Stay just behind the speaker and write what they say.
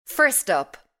First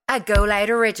up, a Go Loud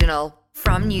original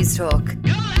from News Talk.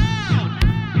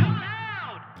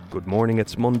 Good morning,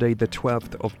 it's Monday the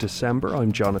 12th of December.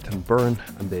 I'm Jonathan Byrne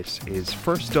and this is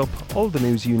First Up, all the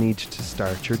news you need to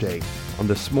start your day. On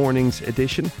this morning's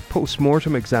edition,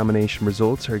 post-mortem examination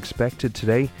results are expected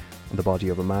today on the body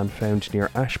of a man found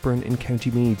near Ashbourne in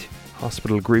County Meath.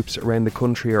 Hospital groups around the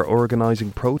country are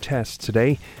organising protests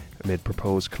today amid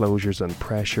proposed closures and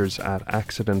pressures at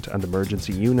accident and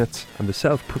emergency units, and the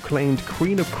self-proclaimed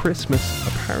Queen of Christmas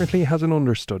apparently has an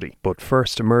understudy. But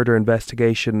first, a murder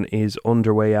investigation is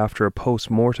underway after a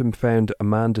post-mortem found a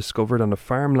man discovered on a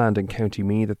farmland in County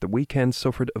Meath at the weekend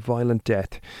suffered a violent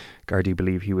death. Gardaí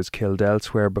believe he was killed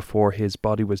elsewhere before his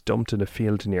body was dumped in a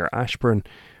field near Ashbourne.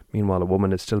 Meanwhile, a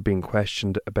woman is still being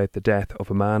questioned about the death of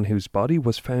a man whose body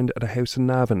was found at a house in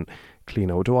Navan.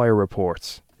 Clean O'Dwyer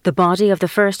reports. The body of the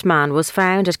first man was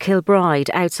found at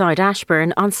Kilbride outside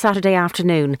Ashbourne on Saturday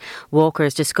afternoon.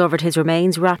 Walkers discovered his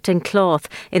remains wrapped in cloth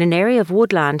in an area of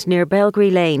woodland near Belgree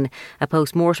Lane. A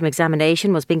post-mortem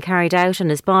examination was being carried out on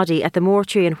his body at the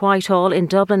mortuary in Whitehall in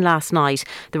Dublin last night,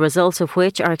 the results of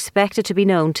which are expected to be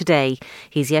known today.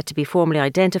 He's yet to be formally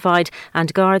identified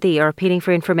and Gardaí are appealing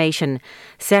for information.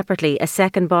 Separately, a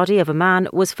second body of a man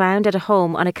was found at a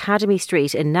home on Academy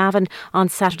Street in Navan on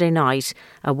Saturday night.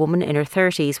 A woman in her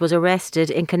 30s was arrested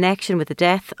in connection with the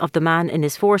death of the man in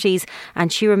his 40s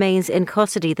and she remains in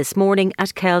custody this morning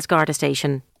at Kells Garda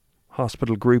Station.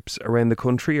 Hospital groups around the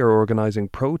country are organising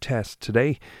protests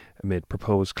today amid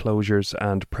proposed closures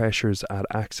and pressures at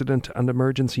accident and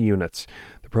emergency units.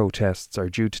 The protests are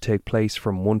due to take place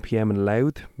from 1pm in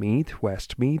Louth, Meath,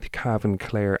 Westmeath, Cavan,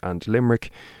 Clare and Limerick.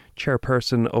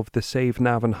 Chairperson of the Save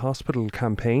Navan Hospital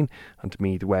campaign and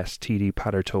Meath West TD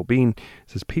Peadar Tobin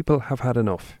says people have had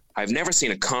enough. I've never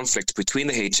seen a conflict between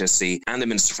the HSE and the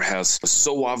Minister for Health was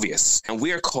so obvious, and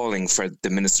we are calling for the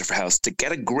Minister for Health to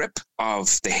get a grip of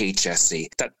the HSE,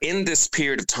 that in this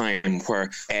period of time where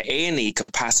A&E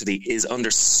capacity is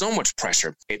under so much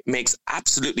pressure, it makes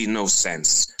absolutely no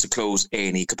sense to close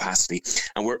A&E capacity,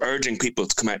 and we're urging people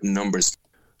to come out in numbers.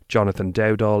 Jonathan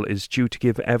Dowdall is due to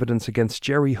give evidence against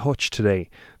Gerry Hutch today.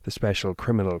 The Special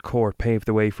Criminal Court paved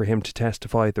the way for him to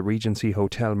testify at the Regency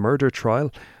Hotel murder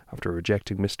trial after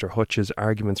rejecting Mr Hutch's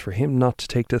arguments for him not to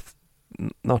take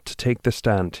the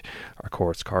stand. Our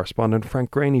court's correspondent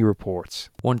Frank Graney reports.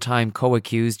 One-time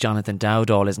co-accused Jonathan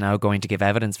Dowdall is now going to give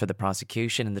evidence for the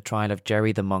prosecution in the trial of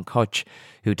Gerry the Monk Hutch,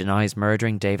 who denies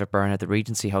murdering David Byrne at the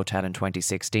Regency Hotel in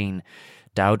 2016.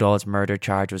 Dowdall's murder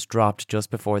charge was dropped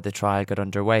just before the trial got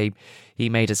underway. He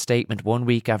made a statement 1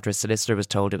 week after his solicitor was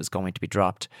told it was going to be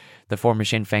dropped. The former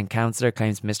Sinn Féin councillor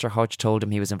claims Mr Hutch told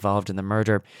him he was involved in the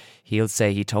murder. He'll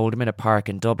say he told him in a park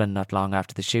in Dublin not long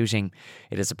after the shooting.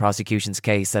 It is the prosecution's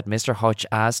case that Mr Hutch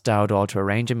asked Dowdall to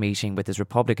arrange a meeting with his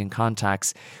Republican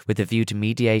contacts with a view to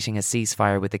mediating a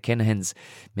ceasefire with the Kinahans.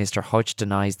 Mr Hutch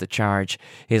denies the charge.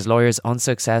 His lawyers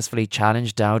unsuccessfully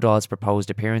challenged Dowdall's proposed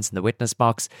appearance in the witness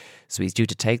box, so he's due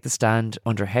to take the stand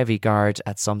under heavy guard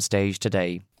at some stage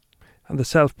today. And the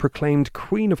self-proclaimed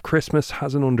Queen of Christmas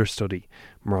has an understudy.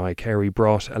 Mariah Carey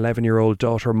brought 11-year-old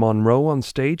daughter Monroe on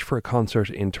stage for a concert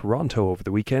in Toronto over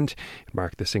the weekend. It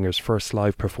marked the singer's first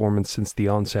live performance since the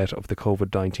onset of the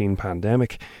COVID-19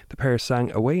 pandemic. The pair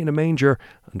sang Away in a Manger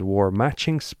and wore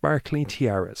matching sparkly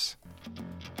tiaras.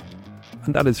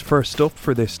 And that is First Up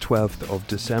for this 12th of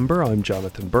December. I'm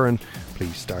Jonathan Byrne.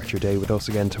 Please start your day with us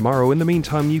again tomorrow. In the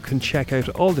meantime, you can check out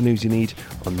all the news you need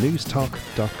on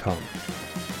newstalk.com.